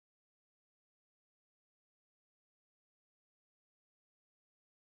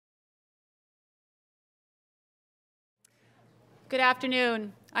Good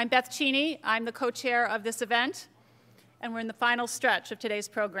afternoon. I'm Beth Cheney. I'm the co-chair of this event, and we're in the final stretch of today's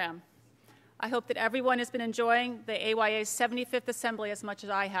program. I hope that everyone has been enjoying the AYA's 75th Assembly as much as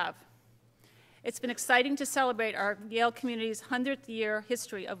I have. It's been exciting to celebrate our Yale community's 100th year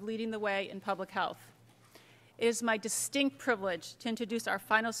history of leading the way in public health. It is my distinct privilege to introduce our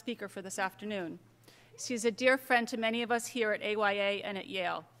final speaker for this afternoon. She is a dear friend to many of us here at AYA and at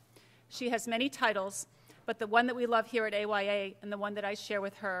Yale. She has many titles, but the one that we love here at AYA and the one that I share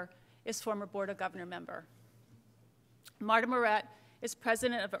with her is former Board of Governor member. Marta Moret is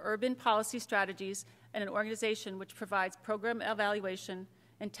president of Urban Policy Strategies and an organization which provides program evaluation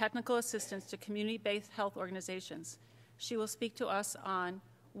and technical assistance to community-based health organizations. She will speak to us on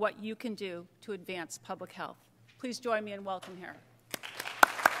what you can do to advance public health. Please join me in welcoming her.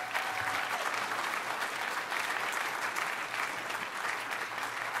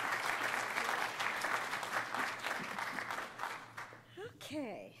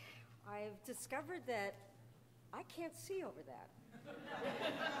 Okay, I've discovered that I can't see over that.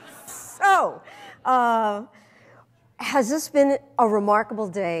 So, has this been a remarkable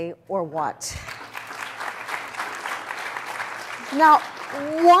day or what? Now,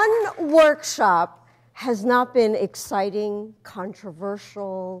 one workshop has not been exciting,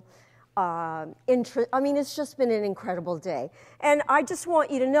 controversial, it's just been an incredible day. And I just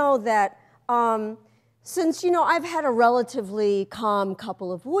want you to know that since, I've had a relatively calm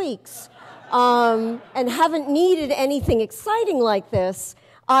couple of weeks and haven't needed anything exciting like this,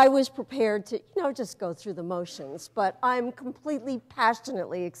 I was prepared to, just go through the motions. But I'm completely,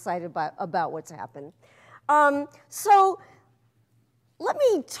 passionately excited about what's happened. So let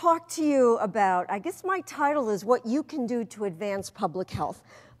me talk to you about, I guess my title is What You Can Do to Advance Public Health.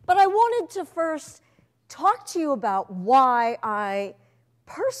 But I wanted to first talk to you about why I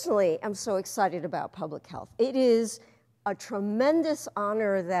personally am so excited about public health. It is a tremendous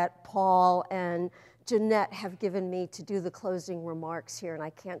honor that Paul and Jeanette have given me to do the closing remarks here, and I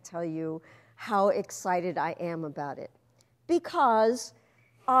can't tell you how excited I am about it. Because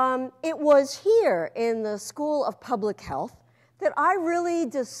it was here in the School of Public Health that I really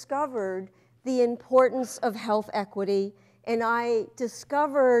discovered the importance of health equity, and I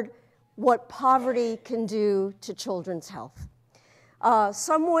discovered what poverty can do to children's health.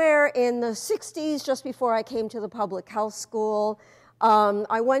 Somewhere in the 60s, just before I came to the public health school,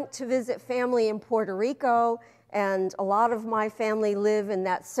 I went to visit family in Puerto Rico, and a lot of my family live in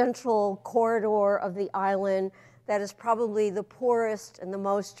that central corridor of the island that is probably the poorest and the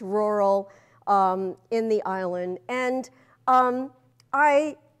most rural in the island. And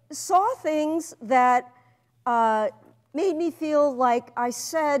I saw things that made me feel like I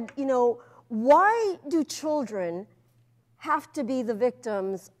said, why do children have to be the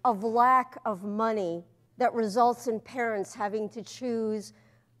victims of lack of money that results in parents having to choose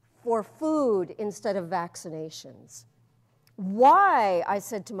for food instead of vaccinations? Why, I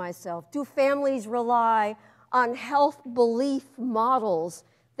said to myself, do families rely on health belief models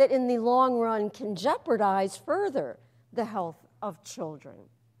that in the long run can jeopardize further the health of children?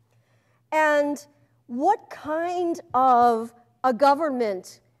 And what kind of a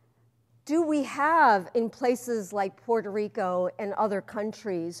government do we have in places like Puerto Rico and other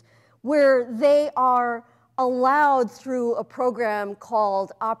countries where they are allowed through a program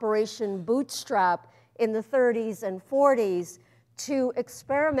called Operation Bootstrap in the 30s and 40s to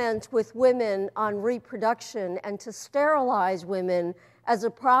experiment with women on reproduction and to sterilize women as a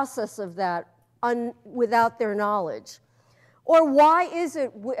process of that without their knowledge? Or why is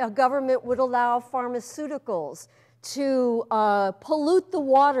it a government would allow pharmaceuticals to pollute the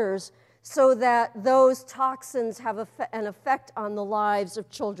waters so that those toxins have an effect on the lives of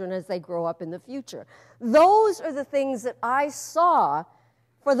children as they grow up in the future? Those are the things that I saw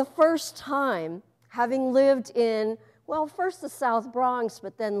for the first time, having lived in, well, first the South Bronx,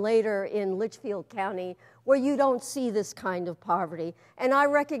 but then later in Litchfield County, where you don't see this kind of poverty. And I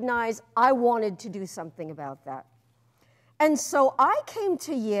recognized I wanted to do something about that. And so I came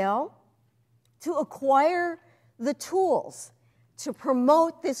to Yale to acquire the tools to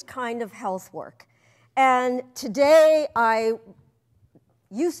promote this kind of health work. And today, I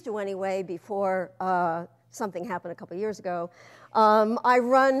used to anyway, before something happened a couple years ago, I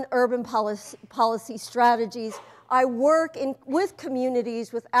run Urban Policy Strategies. I work with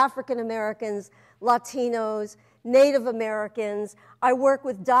communities, with African Americans, Latinos, Native Americans. I work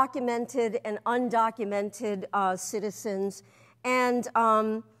with documented and undocumented citizens. And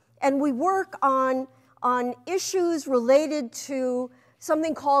we work on issues related to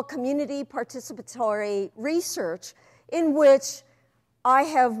something called community participatory research, in which I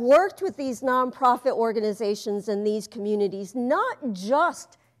have worked with these nonprofit organizations and these communities not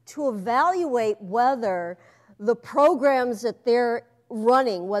just to evaluate whether the programs that they're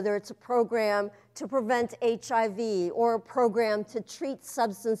running, whether it's a program to prevent HIV or a program to treat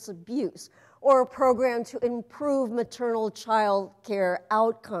substance abuse or a program to improve maternal child care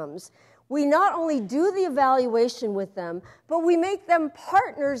outcomes. We not only do the evaluation with them, but we make them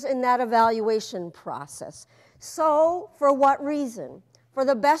partners in that evaluation process. So, for what reason? For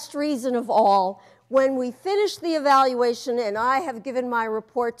the best reason of all, when we finish the evaluation and I have given my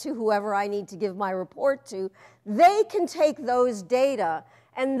report to whoever I need to give my report to, they can take those data,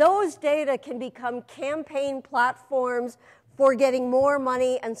 and those data can become campaign platforms for getting more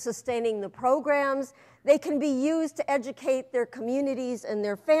money and sustaining the programs. They can be used to educate their communities and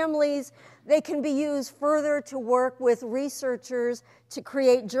their families. They can be used further to work with researchers to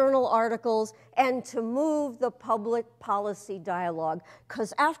create journal articles and to move the public policy dialogue.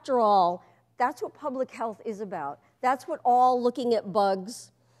 Because after all, that's what public health is about. That's what all looking at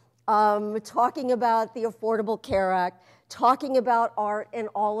bugs, talking about the Affordable Care Act, talking about art and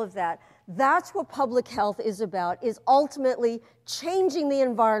all of that. That's what public health is about, is ultimately changing the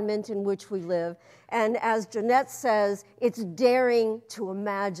environment in which we live. And as Jeanette says, it's daring to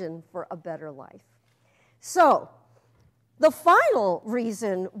imagine for a better life. So, the final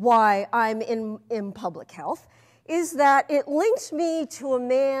reason why I'm in public health is that it links me to a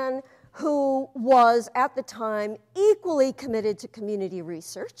man who was, at the time, equally committed to community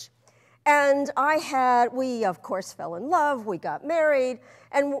research. And we of course fell in love, we got married,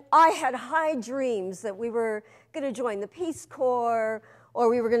 and I had high dreams that we were going to join the Peace Corps, or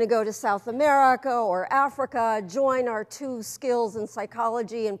we were going to go to South America or Africa, join our two skills in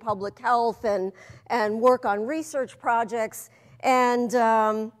psychology and public health, and work on research projects. And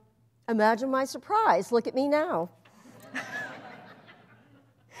imagine my surprise, look at me now.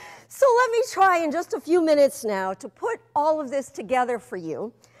 So let me try in just a few minutes now to put all of this together for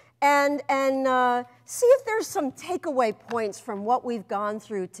you and see if there's some takeaway points from what we've gone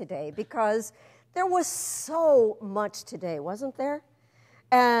through today, because there was so much today, wasn't there?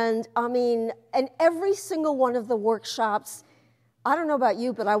 And I mean, and every single one of the workshops, I don't know about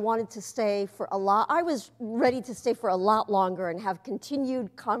you, but I wanted to stay for a lot. I was ready to stay for a lot longer and have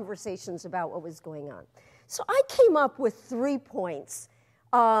continued conversations about what was going on. So I came up with 3 points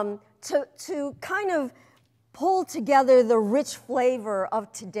to kind of pull together the rich flavor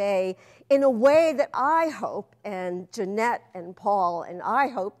of today in a way that I hope, and Jeanette and Paul, and I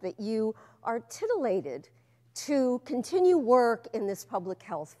hope that you are titillated to continue work in this public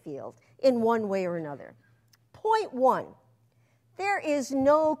health field in one way or another. Point 1, there is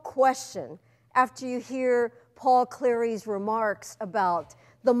no question after you hear Paul Cleary's remarks about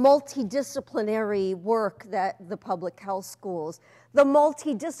the multidisciplinary work that the public health schools, the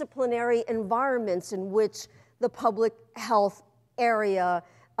multidisciplinary environments in which the public health area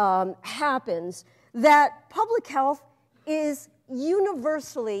happens, that public health is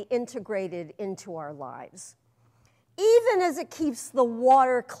universally integrated into our lives. Even as it keeps the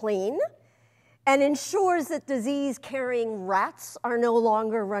water clean and ensures that disease-carrying rats are no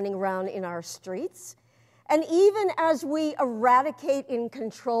longer running around in our streets, and even as we eradicate and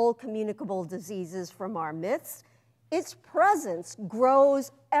control communicable diseases from our midst, its presence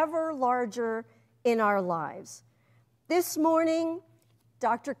grows ever larger in our lives. This morning,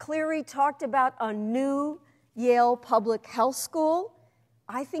 Dr. Cleary talked about a new Yale public health school.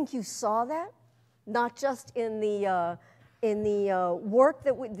 I think you saw that, not just in the work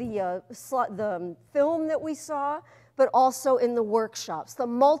that the film that we saw, but also in the workshops, the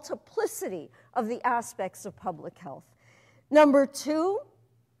multiplicity of the aspects of public health. Number 2,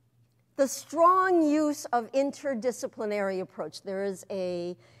 the strong use of interdisciplinary approach. There is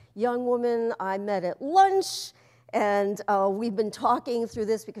a young woman I met at lunch, and we've been talking through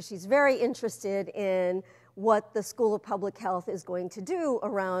this because she's very interested in what the School of Public Health is going to do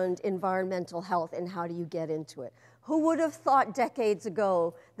around environmental health and how do you get into it. Who would have thought decades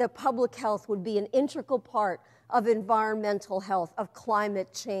ago that public health would be an integral part of environmental health, of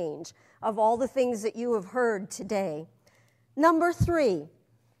climate change, of all the things that you have heard today? Number 3,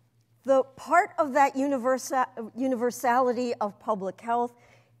 the part of that universality of public health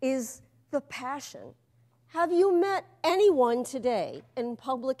is the passion. Have you met anyone today in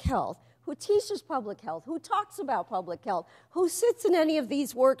public health who teaches public health, who talks about public health, who sits in any of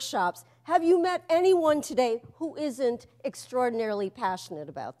these workshops? Have you met anyone today who isn't extraordinarily passionate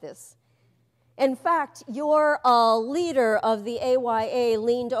about this? In fact, your leader of the AYA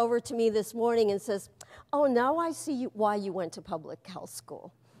leaned over to me this morning and says, "Oh, now I see why you went to public health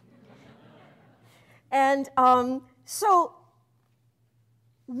school." And so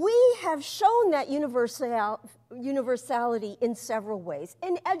we have shown that universality in several ways.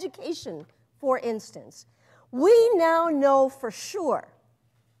 In education, for instance, we now know for sure,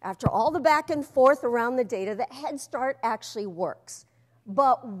 after all the back and forth around the data, that Head Start actually works.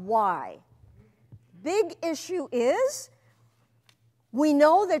 But why? Big issue is we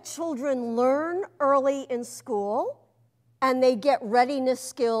know that children learn early in school and they get readiness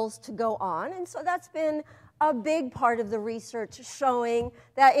skills to go on. And so that's been a big part of the research showing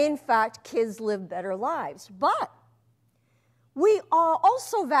that, in fact, kids live better lives. But we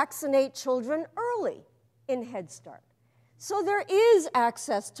also vaccinate children early in Head Start. So there is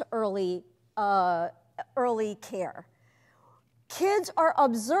access to early care. Kids are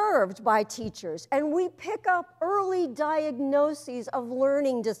observed by teachers, and we pick up early diagnoses of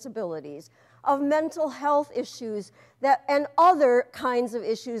learning disabilities, of mental health issues, and other kinds of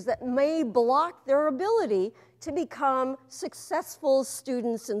issues that may block their ability to become successful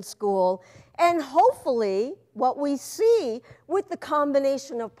students in school. And hopefully, what we see with the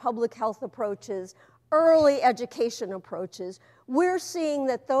combination of public health approaches, early education approaches, we're seeing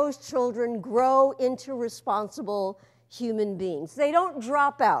that those children grow into responsible human beings. They don't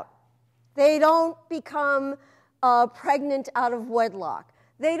drop out. They don't become pregnant out of wedlock.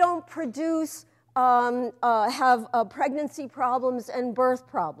 They don't have pregnancy problems and birth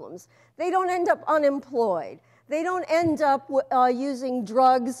problems. They don't end up unemployed. They don't end up using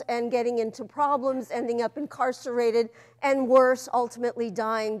drugs and getting into problems, ending up incarcerated, and worse, ultimately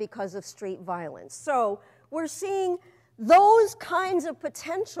dying because of street violence. So we're seeing those kinds of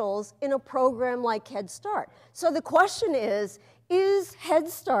potentials in a program like Head Start. So the question is Head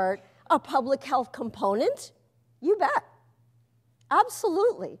Start a public health component? You bet.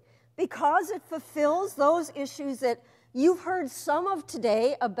 Absolutely. Because it fulfills those issues that you've heard some of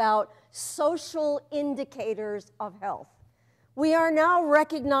today about social indicators of health. We are now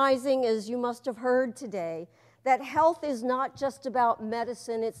recognizing, as you must have heard today, that health is not just about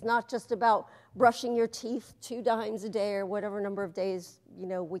medicine. It's not just about brushing your teeth 2 times a day or whatever number of days,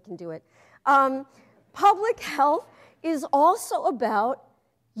 we can do it. Public health is also about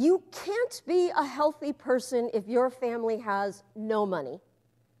you can't be a healthy person if your family has no money.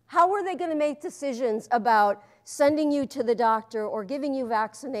 How are they going to make decisions about sending you to the doctor or giving you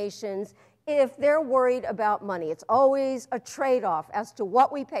vaccinations if they're worried about money? It's always a trade-off as to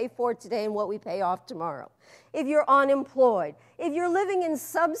what we pay for today and what we pay off tomorrow. If you're unemployed, if you're living in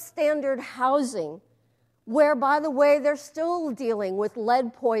substandard housing, where, by the way, they're still dealing with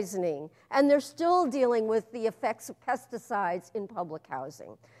lead poisoning and they're still dealing with the effects of pesticides in public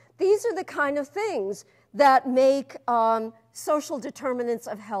housing. These are the kind of things that make social determinants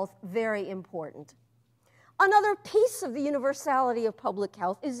of health very important. Another piece of the universality of public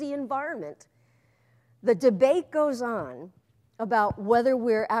health is the environment. The debate goes on about whether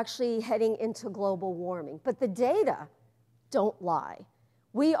we're actually heading into global warming, but the data don't lie.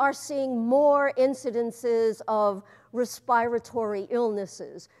 We are seeing more incidences of respiratory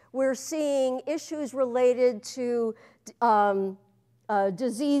illnesses. We're seeing issues related to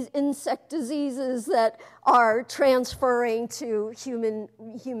insect diseases that are transferring to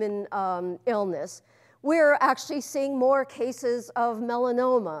human illness. We're actually seeing more cases of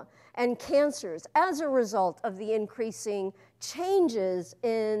melanoma and cancers as a result of the increasing changes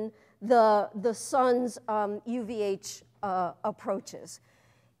in the sun's UVH approaches.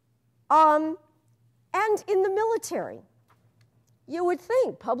 And in the military, you would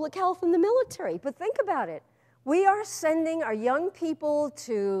think public health in the military, but think about it. We are sending our young people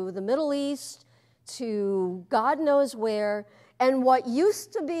to the Middle East, to God knows where, and what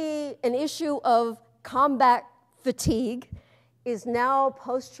used to be an issue of combat fatigue is now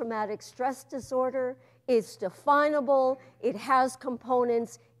post-traumatic stress disorder. It's definable, it has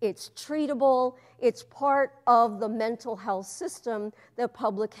components, it's treatable, it's part of the mental health system that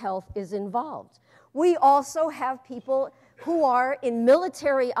public health is involved. We also have people who are in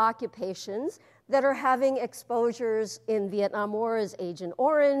military occupations that are having exposures in Vietnam War as Agent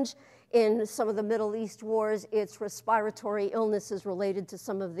Orange. In some of the Middle East wars, it's respiratory illnesses related to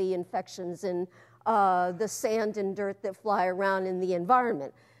some of the infections in the sand and dirt that fly around in the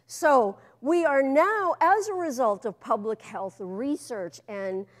environment. So we are now, as a result of public health research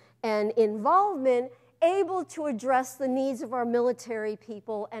and involvement, able to address the needs of our military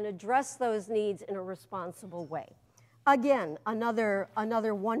people and address those needs in a responsible way. Again, another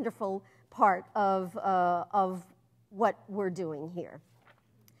wonderful part of what we're doing here.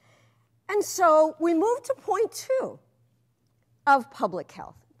 And so we move to point 2 of public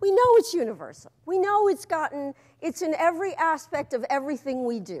health. We know it's universal. We know it's in every aspect of everything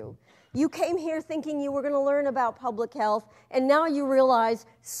we do. You came here thinking you were going to learn about public health, and now you realize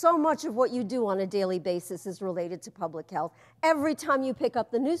so much of what you do on a daily basis is related to public health. Every time you pick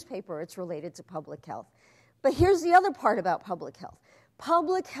up the newspaper, it's related to public health. But here's the other part about public health.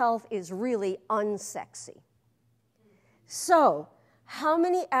 Public health is really unsexy. So, how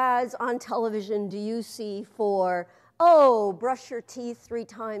many ads on television do you see for, oh, brush your teeth 3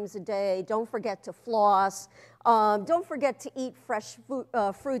 times a day, don't forget to floss, don't forget to eat fresh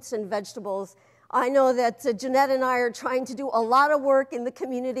fruits and vegetables? I know that Jeanette and I are trying to do a lot of work in the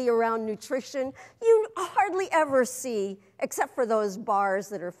community around nutrition. You hardly ever see, except for those bars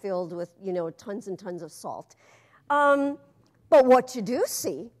that are filled with, tons and tons of salt. But what you do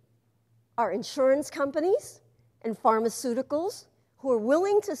see are insurance companies and pharmaceuticals who are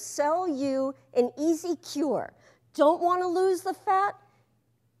willing to sell you an easy cure. Don't want to lose the fat?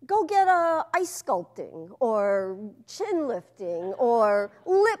 Go get ice sculpting or chin lifting or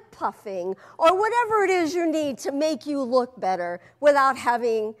lip puffing or whatever it is you need to make you look better without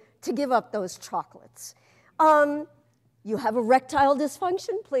having to give up those chocolates. You have erectile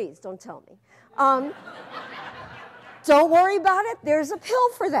dysfunction? Please, don't tell me. Don't worry about it. There's a pill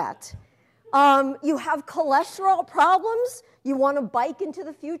for that. You have cholesterol problems? You want to bike into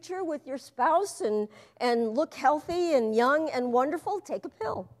the future with your spouse and look healthy and young and wonderful? Take a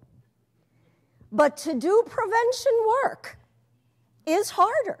pill. But to do prevention work is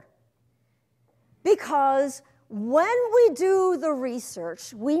harder because when we do the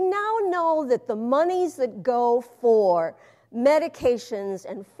research, we now know that the monies that go for medications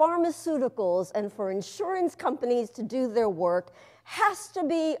and pharmaceuticals and for insurance companies to do their work has to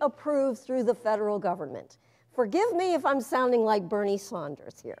be approved through the federal government. Forgive me if I'm sounding like Bernie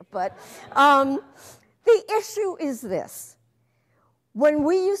Sanders here, but the issue is this. When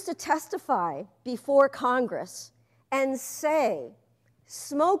we used to testify before Congress and say,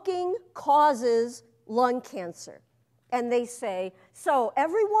 smoking causes lung cancer, and they say, so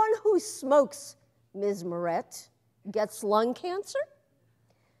everyone who smokes, Ms. Moret, gets lung cancer?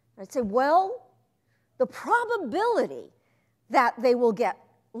 I'd say, well, the probability that they will get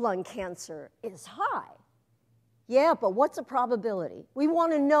lung cancer is high. Yeah, but what's a probability? We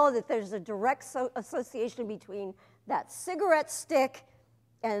want to know that there's a direct association between that cigarette stick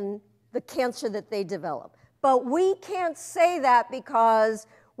and the cancer that they develop. But we can't say that because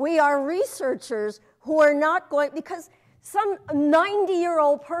we are researchers who are not going, because some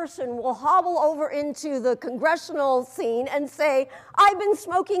 90-year-old person will hobble over into the congressional scene and say, I've been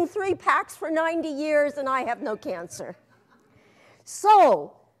smoking 3 packs for 90 years and I have no cancer.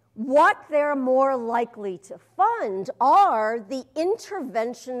 So what they're more likely to fund are the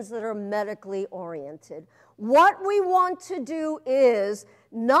interventions that are medically oriented. What we want to do is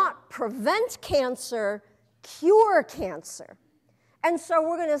not prevent cancer, cure cancer. And so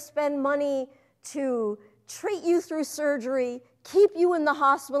we're going to spend money to treat you through surgery, keep you in the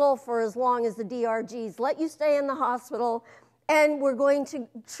hospital for as long as the DRGs let you stay in the hospital, and we're going to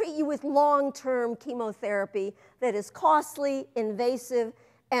treat you with long-term chemotherapy that is costly, invasive,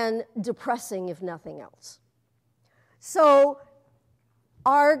 and depressing, if nothing else. So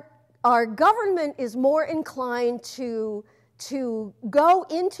our government is more inclined to go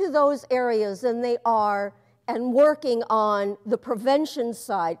into those areas than they are and working on the prevention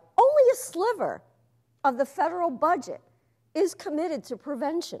side. Only a sliver of the federal budget is committed to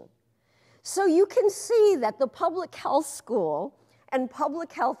prevention. So you can see that the public health school and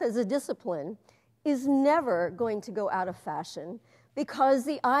public health as a discipline is never going to go out of fashion because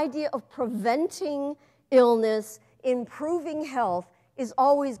the idea of preventing illness, improving health, is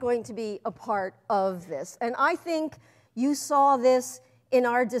always going to be a part of this. And I think you saw this in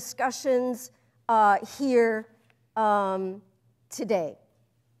our discussions here today.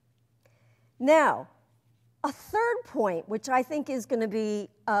 Now, a third point, which I think is going to be,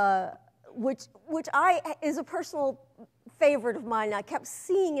 which is a personal favorite of mine. I kept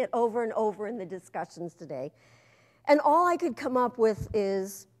seeing it over and over in the discussions today. And all I could come up with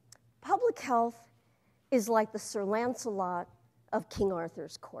is public health is like the Sir Lancelot of King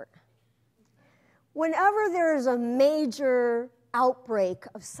Arthur's court. Whenever there is a major outbreak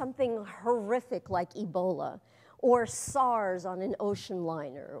of something horrific like Ebola, or SARS on an ocean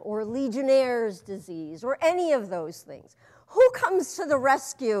liner, or Legionnaire's disease, or any of those things, who comes to the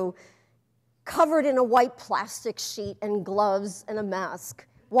rescue covered in a white plastic sheet and gloves and a mask?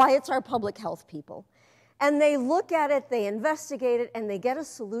 Why, it's our public health people. And they look at it, they investigate it, and they get a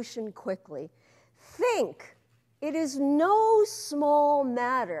solution quickly. Think, it is no small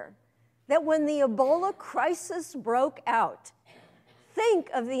matter that when the Ebola crisis broke out, think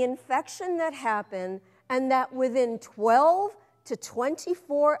of the infection that happened and that within 12 to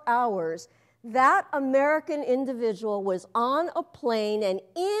 24 hours, that American individual was on a plane and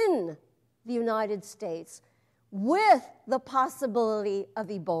in the United States with the possibility of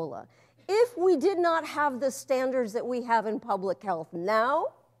Ebola. If we did not have the standards that we have in public health now,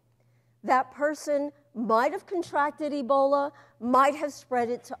 that person might have contracted Ebola, might have spread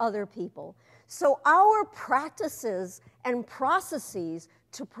it to other people. So our practices and processes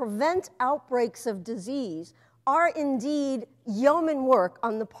to prevent outbreaks of disease are indeed yeoman work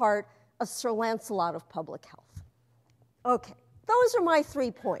on the part of Sir Lancelot of Public Health. Okay, those are my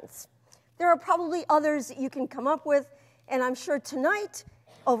 3 points. There are probably others that you can come up with, and I'm sure tonight,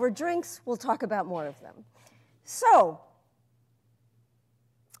 over drinks, we'll talk about more of them. So,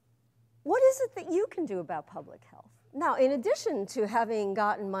 what is it that you can do about public health? Now, in addition to having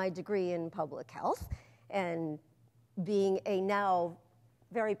gotten my degree in public health and being a now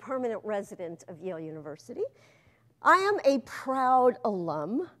very permanent resident of Yale University, I am a proud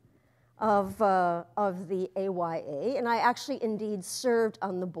alum of the AYA, and I actually indeed served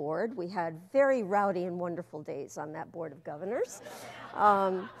on the board. We had very rowdy and wonderful days on that board of governors.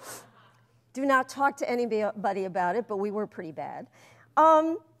 Do not talk to anybody about it, but we were pretty bad.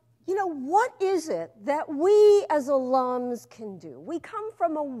 You know, what is it that we as alums can do? We come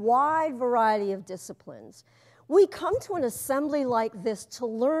from a wide variety of disciplines. We come to an assembly like this to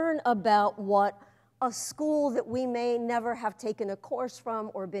learn about what a school that we may never have taken a course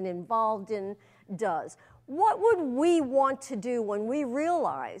from or been involved in does. What would we want to do when we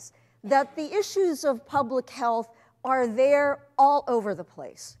realize that the issues of public health are there all over the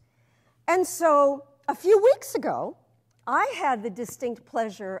place? And so a few weeks ago, I had the distinct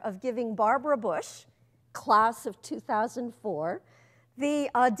pleasure of giving Barbara Bush, class of 2004, the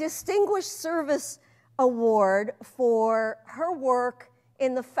Distinguished Service Award for her work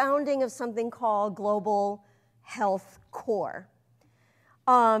in the founding of something called Global Health Corps.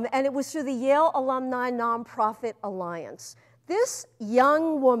 And it was through the Yale Alumni Nonprofit Alliance. This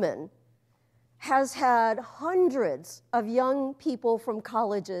young woman has had hundreds of young people from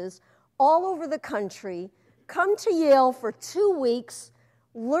colleges all over the country come to Yale for 2 weeks,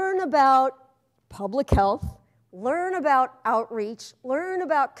 learn about public health, learn about outreach, learn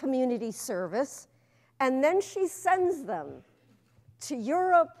about community service, and then she sends them to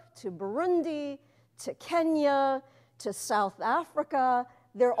Europe, to Burundi, to Kenya, to South Africa.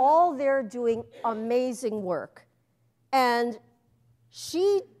 They're all there doing amazing work. And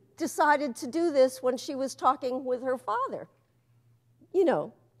she decided to do this when she was talking with her father. You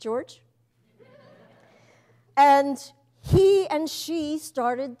know, George. And he and she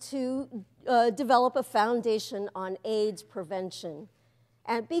started to develop a foundation on AIDS prevention.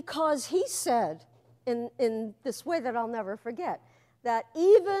 And because he said, in this way that I'll never forget, that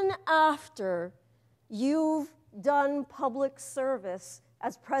even after you've done public service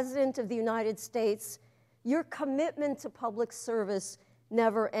as President of the United States, your commitment to public service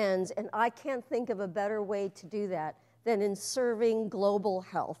never ends. And I can't think of a better way to do that than in serving global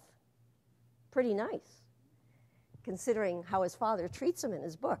health. Pretty nice, considering how his father treats him in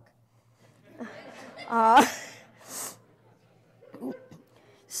his book.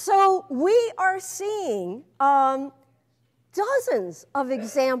 So we are seeing dozens of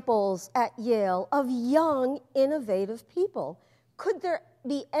examples at Yale of young, innovative people. Could there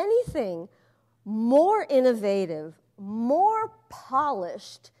be anything more innovative, more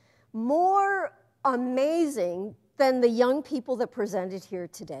polished, more amazing than the young people that presented here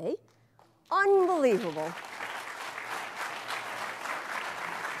today? Unbelievable.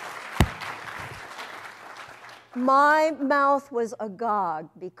 My mouth was agog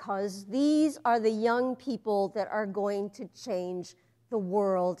because these are the young people that are going to change the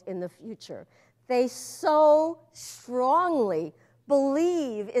world in the future. They so strongly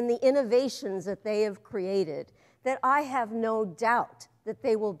believe in the innovations that they have created that I have no doubt that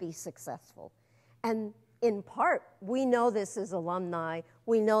they will be successful. And in part, we know this as alumni,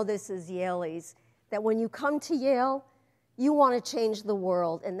 we know this as Yaleys, that when you come to Yale, you want to change the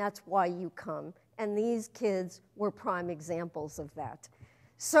world, and that's why you come. And these kids were prime examples of that.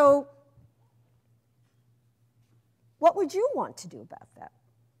 So what would you want to do about that?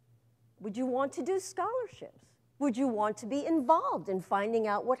 Would you want to do scholarships? Would you want to be involved in finding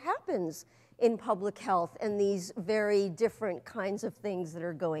out what happens in public health and these very different kinds of things that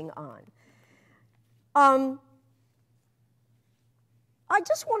are going on? I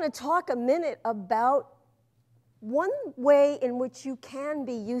just want to talk a minute about one way in which you can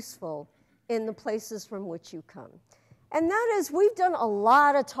be useful in the places from which you come. And that is, we've done a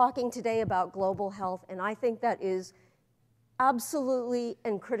lot of talking today about global health, and I think that is absolutely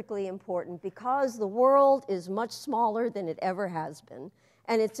and critically important because the world is much smaller than it ever has been,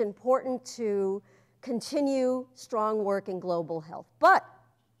 and it's important to continue strong work in global health. But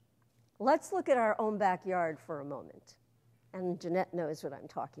let's look at our own backyard for a moment, and Jeanette knows what I'm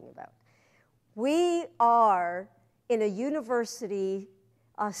talking about. We are in a university,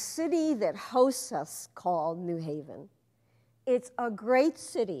 a city that hosts us called New Haven. It's a great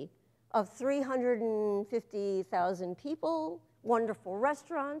city of 350,000 people, wonderful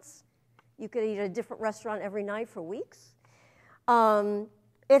restaurants. You could eat at a different restaurant every night for weeks.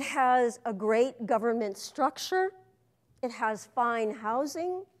 It has a great government structure. It has fine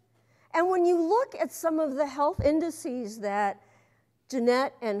housing. And when you look at some of the health indices that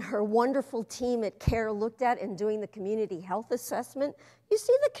Jeanette and her wonderful team at CARE looked at in doing the community health assessment, you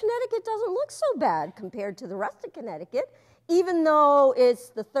see that Connecticut doesn't look so bad compared to the rest of Connecticut, even though it's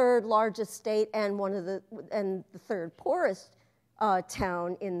the third largest state and the third poorest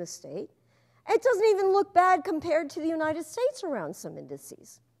town in the state. It doesn't even look bad compared to the United States around some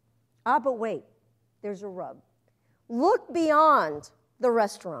indices. But wait, there's a rub. Look beyond the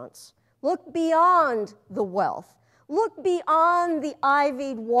restaurants. Look beyond the wealth. Look beyond the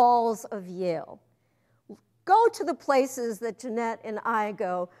ivied walls of Yale. Go to the places that Jeanette and I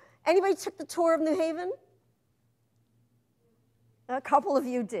go. Anybody took the tour of New Haven? A couple of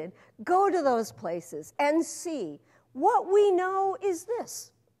you did. Go to those places and see. What we know is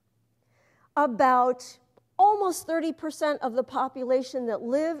this. About almost 30% of the population that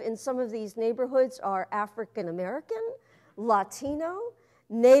live in some of these neighborhoods are African American, Latino,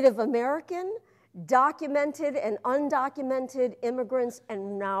 Native American, documented and undocumented immigrants,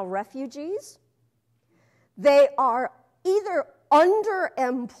 and now refugees. They are either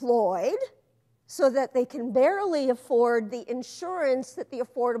underemployed so that they can barely afford the insurance that the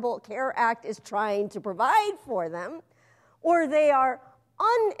Affordable Care Act is trying to provide for them, or they are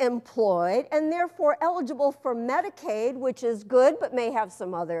unemployed and therefore eligible for Medicaid, which is good but may have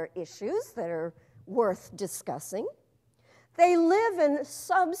some other issues that are worth discussing. They live in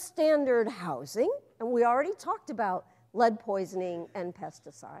substandard housing, and we already talked about lead poisoning and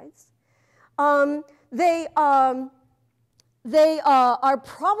pesticides. They are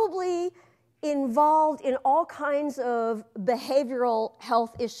probably involved in all kinds of behavioral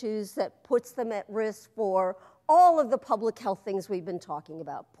health issues that puts them at risk for all of the public health things we've been talking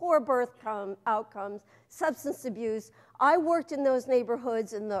about. Poor birth outcomes, substance abuse. I worked in those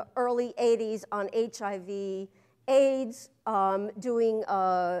neighborhoods in the early 80s on HIV, AIDS, doing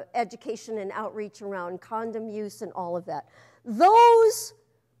education and outreach around condom use and all of that. Those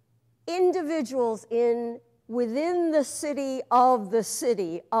individuals within the city of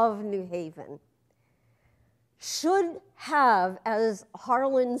New Haven should have, as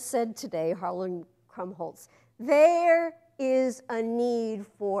Harlan said today, Harlan Krumholtz, there is a need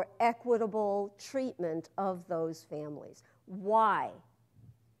for equitable treatment of those families. Why?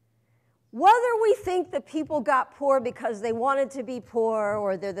 Whether we think that people got poor because they wanted to be poor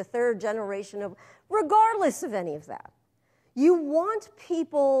or they're the third generation of, regardless of any of that, you want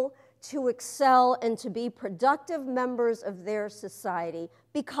people to excel and to be productive members of their society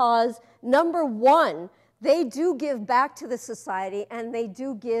because, number one, they do give back to the society and they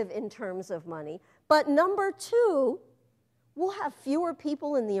do give in terms of money. But number two, we'll have fewer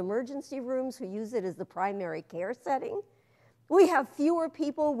people in the emergency rooms who use it as the primary care setting. We have fewer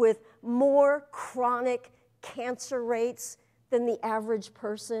people with more chronic cancer rates than the average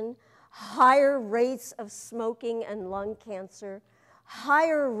person, higher rates of smoking and lung cancer,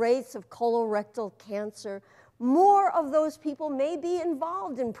 higher rates of colorectal cancer. More of those people may be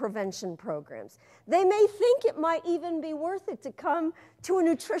involved in prevention programs. They may think it might even be worth it to come to a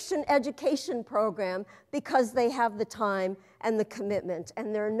nutrition education program because they have the time and the commitment,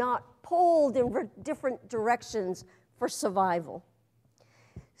 and they're not pulled in different directions for survival.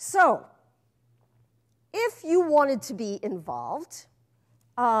 So, if you wanted to be involved,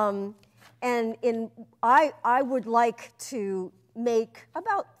 I would like to make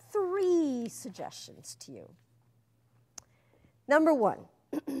about 3 suggestions to you. Number one,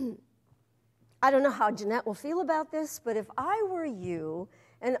 I don't know how Jeanette will feel about this, but if I were you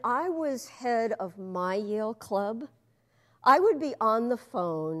and I was head of my Yale club, I would be on the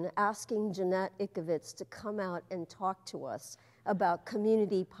phone asking Jeanette Ikovitz to come out and talk to us about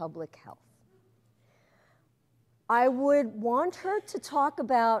community public health. I would want her to talk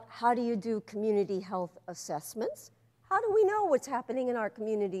about how do you do community health assessments? How do we know what's happening in our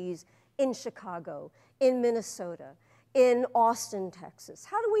communities in Chicago, in Minnesota, in Austin, Texas?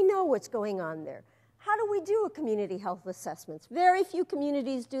 How do we know what's going on there? How do we do a community health assessments? Very few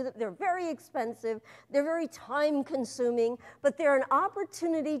communities do that. They're very expensive. They're very time-consuming, but they're an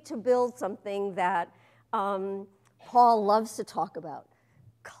opportunity to build something that Paul loves to talk about,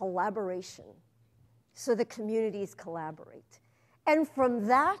 collaboration. So the communities collaborate. And from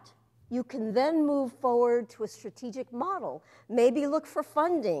that, you can then move forward to a strategic model. Maybe look for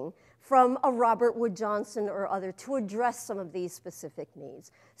funding from a Robert Wood Johnson or other to address some of these specific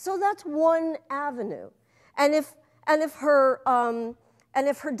needs. So that's one avenue. And if her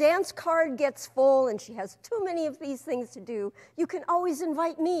dance card gets full and she has too many of these things to do, you can always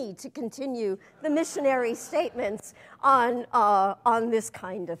invite me to continue the missionary statements on this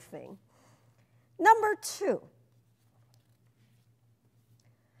kind of thing. Number 2.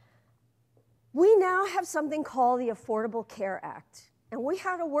 We now have something called the Affordable Care Act. And we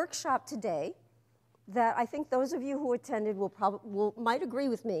had a workshop today that I think those of you who attended might agree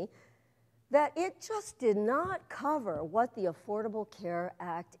with me that it just did not cover what the Affordable Care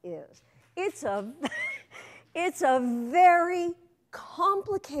Act is. It's a very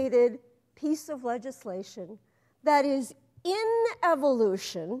complicated piece of legislation that is in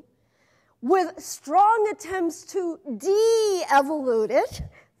evolution with strong attempts to de-evolute it,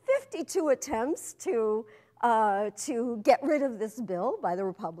 52 attempts to get rid of this bill by the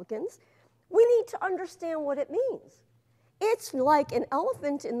Republicans. We need to understand what it means. It's like an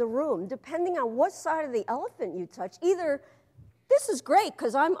elephant in the room, depending on what side of the elephant you touch. Either, this is great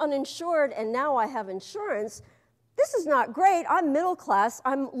because I'm uninsured and now I have insurance. This is not great. I'm middle class,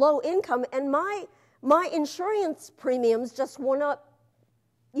 I'm low income, and my insurance premiums just went up,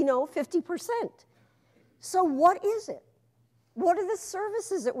 50%. So what is it? What are the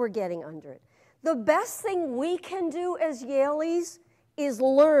services that we're getting under it? The best thing we can do as Yaleys is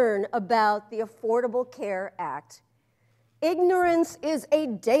learn about the Affordable Care Act. Ignorance is a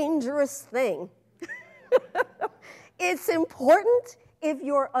dangerous thing. It's important, if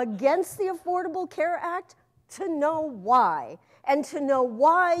you're against the Affordable Care Act, to know why. And to know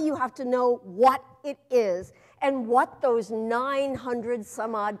why, you have to know what it is and what those 900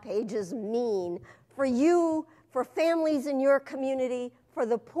 some odd pages mean for you, for families in your community, for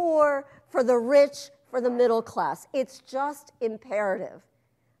the poor, for the rich, for the middle class. It's just imperative.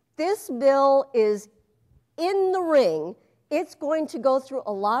 This bill is in the ring. It's going to go through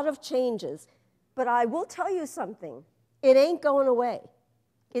a lot of changes. But I will tell you something. It ain't going away.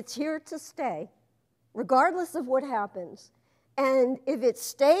 It's here to stay, regardless of what happens. And if it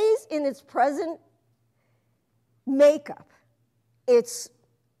stays in its present makeup, it's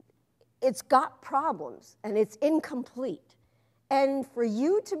got problems and it's incomplete. And for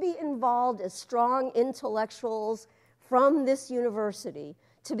you to be involved as strong intellectuals from this university,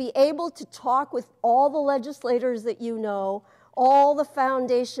 to be able to talk with all the legislators that you know, all the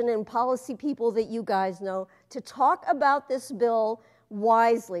foundation and policy people that you guys know, to talk about this bill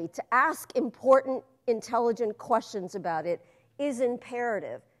wisely, to ask important, intelligent questions about it is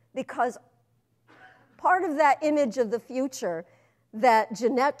imperative, because part of that image of the future that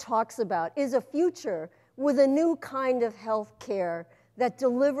Jeanette talks about is a future with a new kind of health care that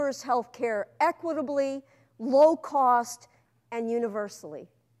delivers health care equitably, low cost, and universally.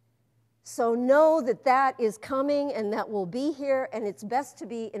 So know that that is coming and that will be here, and it's best to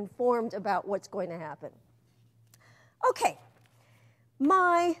be informed about what's going to happen. Okay,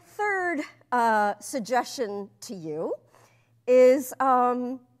 my third suggestion to you is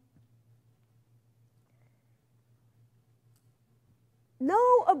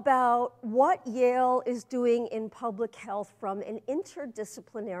know about what Yale is doing in public health from an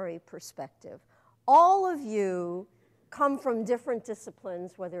interdisciplinary perspective. All of you come from different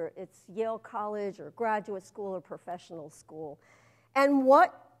disciplines, whether it's Yale College or graduate school or professional school. And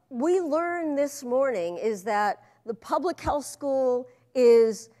what we learned this morning is that the public health school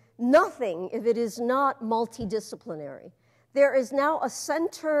is nothing if it is not multidisciplinary. There is now a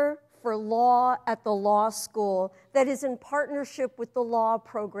center for law at the law school that is in partnership with the law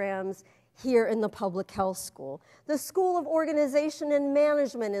programs here in the public health school. The School of Organization and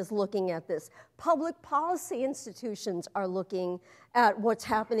Management is looking at this. Public policy institutions are looking at what's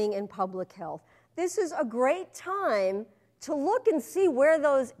happening in public health. This is a great time to look and see where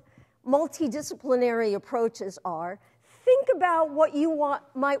those multidisciplinary approaches are. Think about what you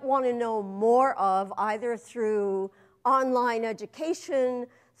might want to know more of, either through online education,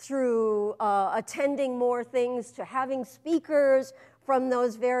 through attending more things, to having speakers from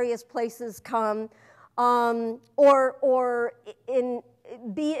those various places come, or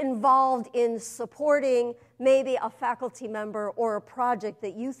be involved in supporting maybe a faculty member or a project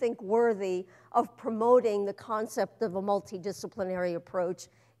that you think worthy of promoting the concept of a multidisciplinary approach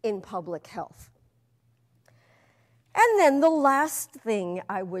in public health. And then the last thing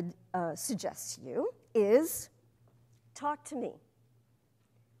I would suggest to you is talk to me.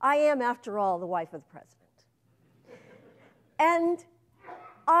 I am, after all, the wife of the president. And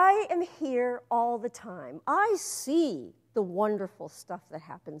I am here all the time. I see the wonderful stuff that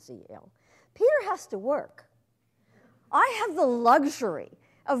happens at Yale. Peter has to work. I have the luxury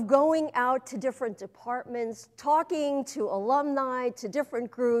of going out to different departments, talking to alumni, to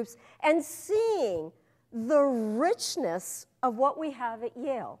different groups, and seeing the richness of what we have at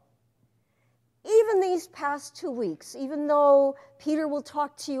Yale. Even these past 2 weeks, even though Peter will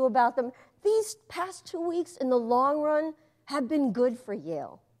talk to you about them, these past 2 weeks in the long run have been good for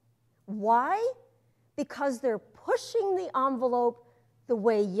Yale. Why? Because they're pushing the envelope the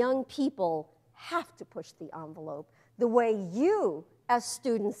way young people have to push the envelope, the way you, as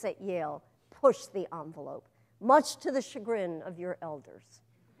students at Yale, push the envelope, much to the chagrin of your elders.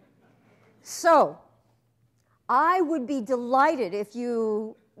 So, I would be delighted if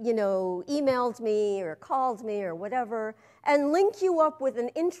you emailed me or called me or whatever, and link you up with an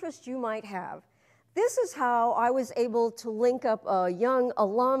interest you might have. This is how I was able to link up a young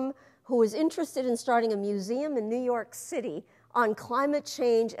alum who was interested in starting a museum in New York City on climate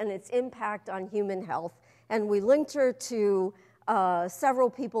change and its impact on human health. And we linked her to several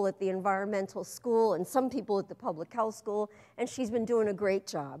people at the environmental school and some people at the public health school, and she's been doing a great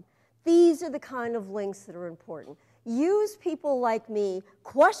job. These are the kind of links that are important. Use people like me,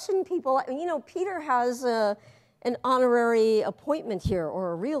 question people. Peter has an honorary appointment here,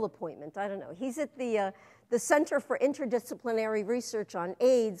 or a real appointment, I don't know. He's at the Center for Interdisciplinary Research on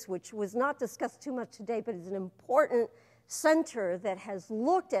AIDS, which was not discussed too much today, but is an important center that has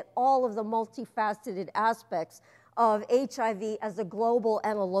looked at all of the multifaceted aspects of HIV as a global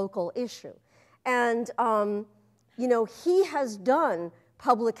and a local issue. And, he has done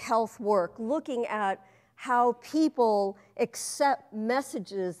public health work looking at how people accept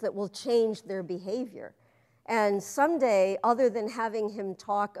messages that will change their behavior. And someday, other than having him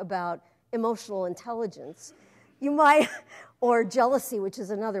talk about emotional intelligence, you might, or jealousy, which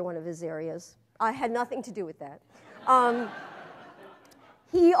is another one of his areas. I had nothing to do with that.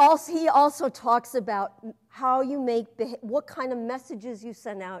 He also talks about how you what kind of messages you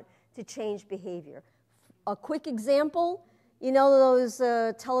send out to change behavior. A quick example, those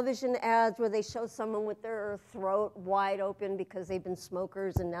television ads where they show someone with their throat wide open because they've been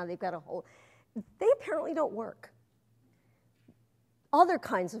smokers and now they've got a whole... They apparently don't work. Other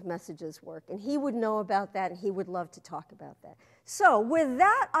kinds of messages work, and he would know about that, and he would love to talk about that. So with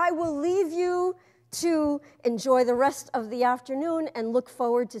that, I will leave you to enjoy the rest of the afternoon and look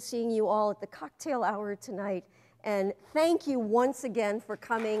forward to seeing you all at the cocktail hour tonight. And thank you once again for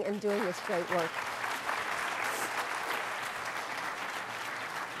coming and doing this great work.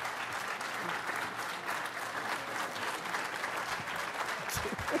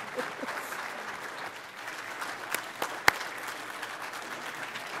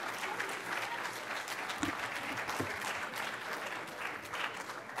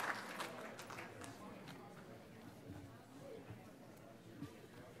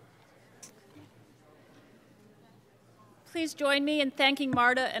 Please join me in thanking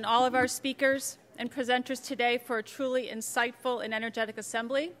Marta and all of our speakers and presenters today for a truly insightful and energetic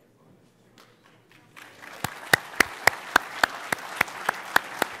assembly.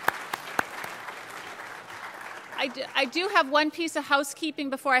 I do have one piece of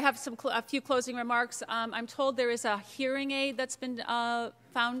housekeeping before I have a few closing remarks. I'm told there is a hearing aid that's been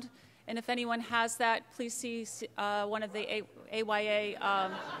found, and if anyone has that, please see one of the AYA,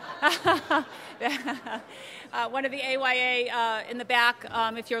 one of the AYA in the back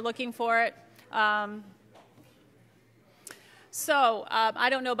if you're looking for it. I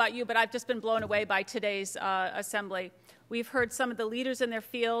don't know about you, but I've just been blown away by today's assembly. We've heard some of the leaders in their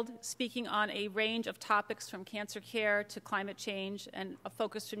field speaking on a range of topics from cancer care to climate change and a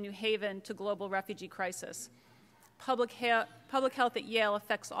focus from New Haven to global refugee crisis. Public health at Yale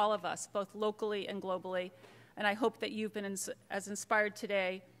affects all of us, both locally and globally, and I hope that you've been as inspired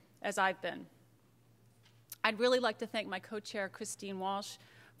today as I've been. I'd really like to thank my co-chair, Christine Walsh,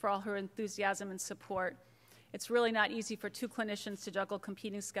 for all her enthusiasm and support. It's really not easy for two clinicians to juggle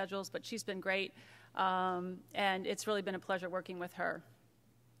competing schedules, but she's been great, and it's really been a pleasure working with her.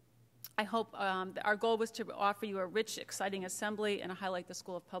 I hope that our goal was to offer you a rich, exciting assembly and highlight the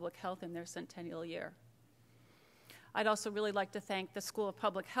School of Public Health in their centennial year. I'd also really like to thank the School of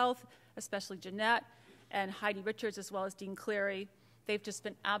Public Health, especially Jeanette and Heidi Richards, as well as Dean Cleary. They've just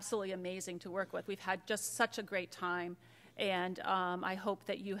been absolutely amazing to work with. We've had just such a great time, and I hope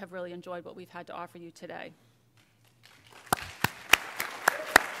that you have really enjoyed what we've had to offer you today.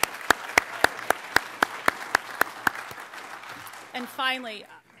 And finally,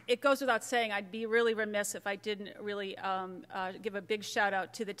 it goes without saying, I'd be really remiss if I didn't really give a big shout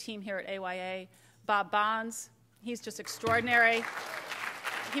out to the team here at AYA. Bob Bonds, he's just extraordinary.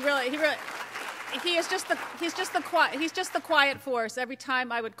 He is just the quiet force. Every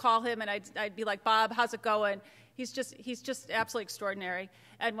time I would call him and I'd be like, Bob, how's it going? He's just absolutely extraordinary.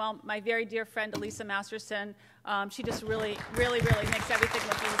 And well, my very dear friend Elisa Masterson, she just really makes everything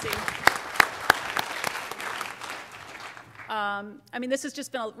look easy. I mean, this has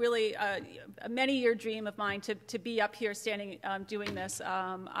just been a many-year dream of mine to be up here standing doing this.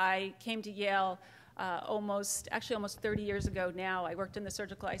 I came to Yale almost 30 years ago now. I worked in the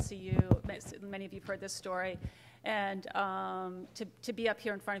surgical ICU. Many of you have heard this story. And to be up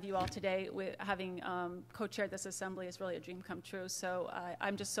here in front of you all today with having co-chaired this assembly is really a dream come true. So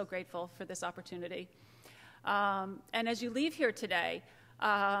I'm just so grateful for this opportunity. And as you leave here today,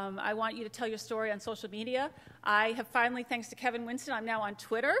 I want you to tell your story on social media. I have finally, thanks to Kevin Winston, I'm now on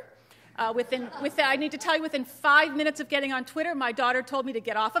Twitter. I need to tell you, within 5 minutes of getting on Twitter, my daughter told me to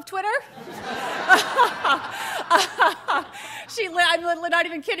get off of Twitter. I'm not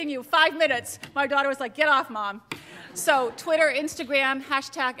even kidding you. 5 minutes. My daughter was like, get off, Mom. So Twitter, Instagram,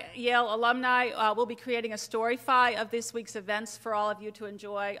 hashtag Yale alumni. We'll be creating a storyfy of this week's events for all of you to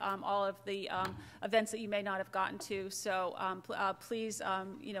enjoy, all of the events that you may not have gotten to. So please,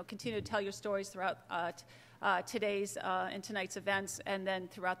 continue to tell your stories throughout today's and tonight's events, and then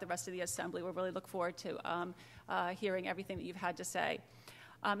throughout the rest of the assembly. We'll really look forward to hearing everything that you've had to say.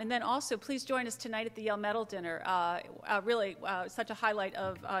 And then also, please join us tonight at the Yale Medal Dinner. Really, such a highlight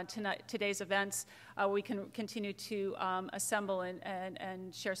of today's events, where we can continue to assemble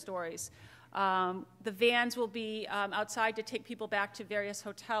and share stories. The vans will be outside to take people back to various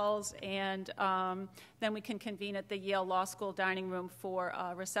hotels, and then we can convene at the Yale Law School dining room for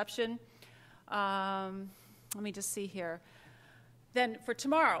reception. Let me just see here. Then for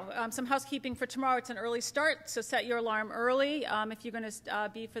tomorrow, some housekeeping for tomorrow. It's an early start, so set your alarm early. If you're going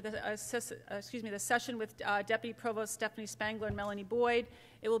to be for the session with Deputy Provost Stephanie Spangler and Melanie Boyd,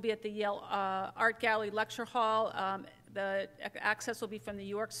 it will be at the Yale Art Gallery Lecture Hall. The access will be from the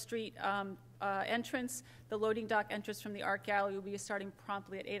York Street entrance. The loading dock entrance from the Art Gallery will be starting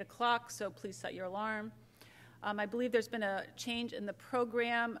promptly at 8 o'clock, so please set your alarm. I believe there's been a change in the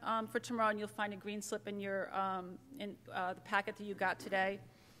program for tomorrow, and you'll find a green slip in your the packet that you got today.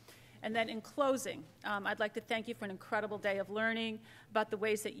 And then in closing, I'd like to thank you for an incredible day of learning about the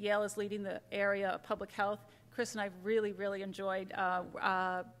ways that Yale is leading the area of public health. Chris and I really enjoyed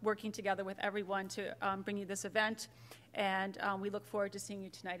working together with everyone to bring you this event. And we look forward to seeing you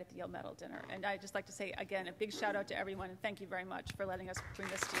tonight at the Yale Medal Dinner. And I'd just like to say, again, a big shout out to everyone, and thank you very much for letting us bring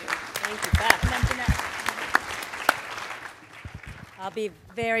this to you. Thank you, Beth. And then Jeanette. I'll be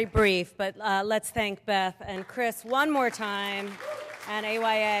very brief, but let's thank Beth and Chris one more time, and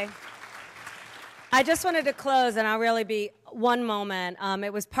AYA. I just wanted to close, and I'll really be one moment.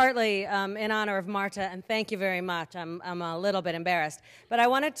 It was partly in honor of Marta, and thank you very much. I'm a little bit embarrassed. But I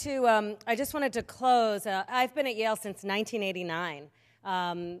just wanted to close. I've been at Yale since 1989,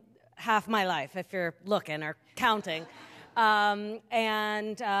 half my life, if you're looking or counting. I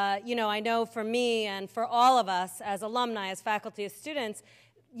know for me and for all of us as alumni, as faculty, as students,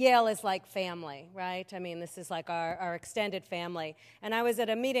 Yale is like family, right? I mean, this is like our extended family. And I was at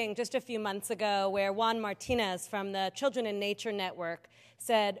a meeting just a few months ago where Juan Martinez from the Children in Nature Network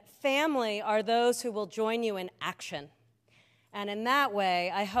said, family are those who will join you in action. And in that way,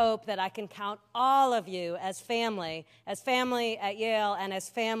 I hope that I can count all of you as family at Yale, and as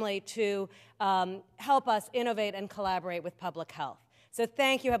family to help us innovate and collaborate with public health. So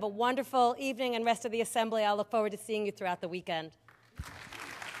thank you. Have a wonderful evening and rest of the assembly. I'll look forward to seeing you throughout the weekend.